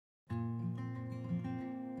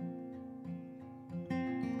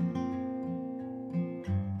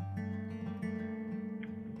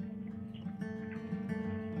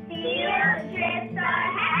trips are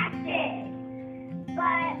hectic,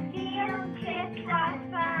 but field trips are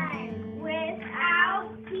fun.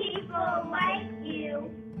 Without people like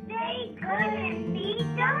you, they couldn't be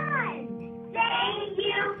done. Thank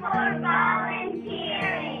you for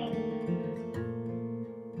volunteering.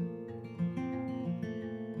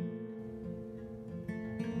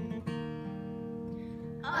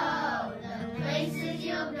 Oh, the places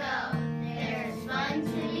you'll go. There's fun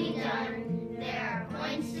to be done. There are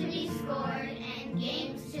points to be scored and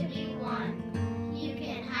games to be won. You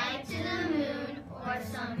can hike to the moon or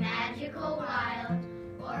some magical wild,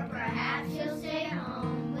 or perhaps you'll stay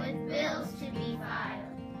home with bills to be filed.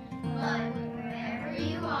 But wherever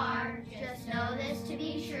you are, just know this to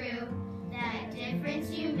be true, that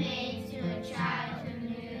difference you made to a child who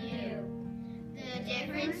knew you. The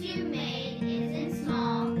difference you made isn't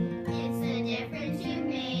small, it's the difference you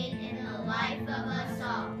made in the life of us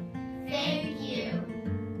all. Thank you.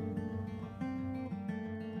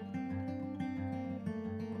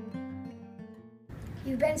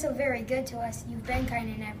 You've been so very good to us. You've been kind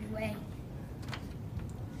in every way.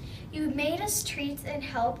 You made us treats and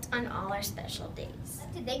helped on all our special days.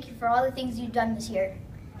 To thank you for all the things you've done this year.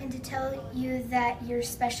 And to tell you that you're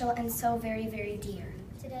special and so very, very dear.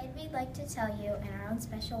 Today we'd like to tell you in our own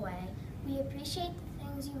special way, we appreciate the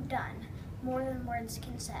things you've done, more than words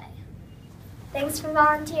can say. Thanks for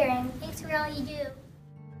volunteering. Thanks for all you do.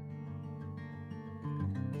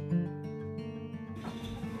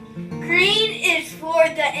 Green is for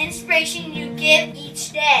the inspiration you give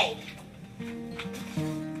each day.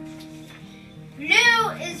 Blue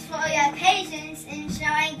is for your patience in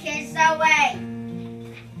showing kids the way.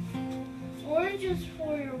 Orange is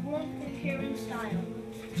for your warmth and caring style.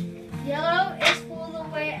 Yellow is for the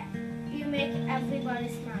way you make everybody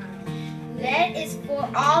smile. Red is for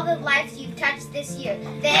all the lives you've touched this year.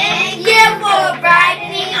 Thank you for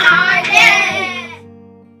brightening our day.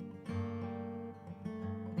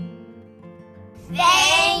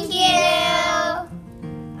 Thank you.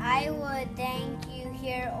 I would thank you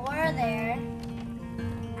here or there.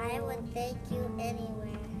 I would thank you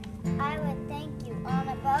anywhere. I would thank you on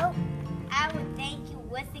a boat. I would thank you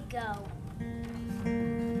with a go.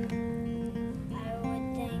 I would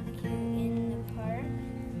thank you in the park,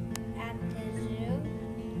 at the zoo,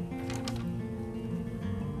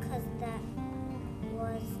 'cause that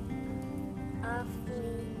was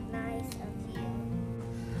awfully nice of you.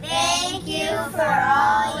 Thank you for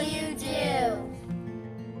all you